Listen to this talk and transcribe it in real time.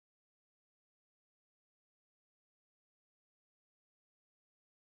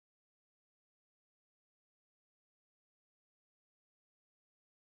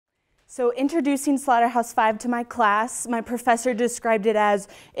So introducing Slaughterhouse Five to my class, my professor described it as,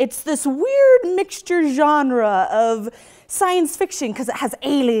 it's this weird mixture genre of science fiction because it has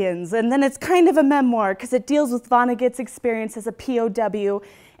aliens, and then it's kind of a memoir because it deals with Vonnegut's experience as a POW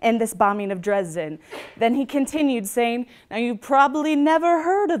in this bombing of Dresden. Then he continued saying, now you probably never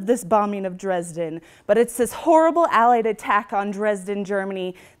heard of this bombing of Dresden, but it's this horrible Allied attack on Dresden,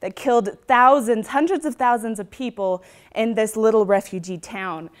 Germany that killed thousands, hundreds of thousands of people in this little refugee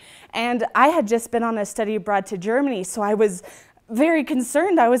town. And I had just been on a study abroad to Germany, so I was very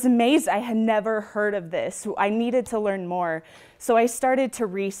concerned. I was amazed. I had never heard of this. I needed to learn more. So I started to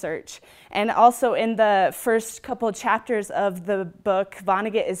research. And also in the first couple chapters of the book,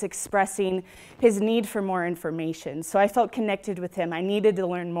 Vonnegut is expressing his need for more information. So I felt connected with him. I needed to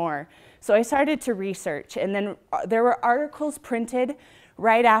learn more. So I started to research. And then there were articles printed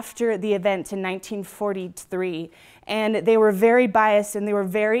right after the event in 1943. And they were very biased and they were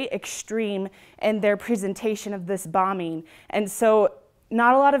very extreme in their presentation of this bombing. And so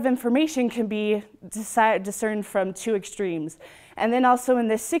not a lot of information can be discerned from two extremes. And then also in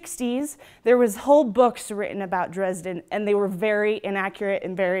the 60s, there was whole books written about Dresden, and they were very inaccurate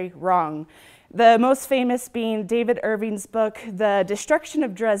and very wrong. The most famous being David Irving's book, The Destruction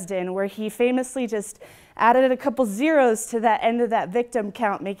of Dresden, where he famously just added a couple zeros to that end of that victim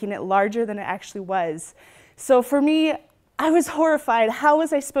count, making it larger than it actually was. So for me, I was horrified. How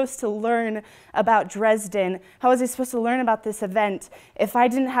was I supposed to learn about Dresden? How was I supposed to learn about this event if I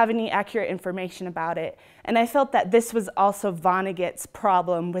didn't have any accurate information about it? And I felt that this was also Vonnegut's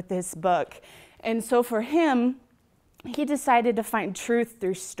problem with this book. And so for him, he decided to find truth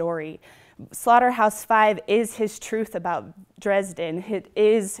through story. Slaughterhouse Five is his truth about Dresden. It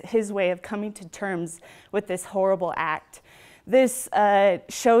is his way of coming to terms with this horrible act. This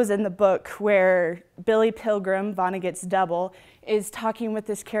shows in the book where Billy Pilgrim, Vonnegut's double, is talking with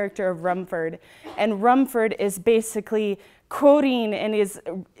this character of Rumford. And Rumford is basically quoting and is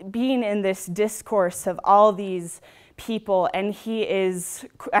being in this discourse of all these people, and he is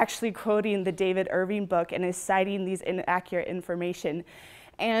actually quoting the David Irving book and is citing these inaccurate information.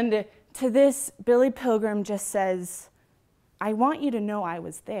 And to this, Billy Pilgrim just says, I want you to know I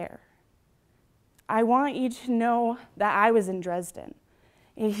was there. I want you to know that I was in Dresden.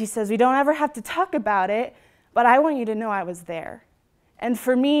 He says, we don't ever have to talk about it, but I want you to know I was there. And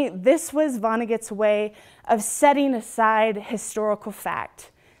for me, this was Vonnegut's way of setting aside historical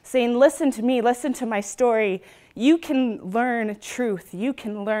fact, saying, listen to me, listen to my story. You can learn truth. You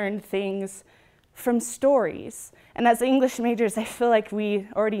can learn things from stories. And as English majors, I feel like we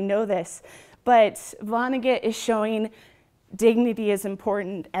already know this, but Vonnegut is showing dignity is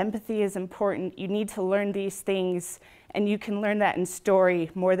important, empathy is important. You need to learn these things, and you can learn that in story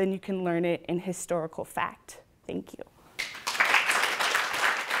more than you can learn it in historical fact. Thank you.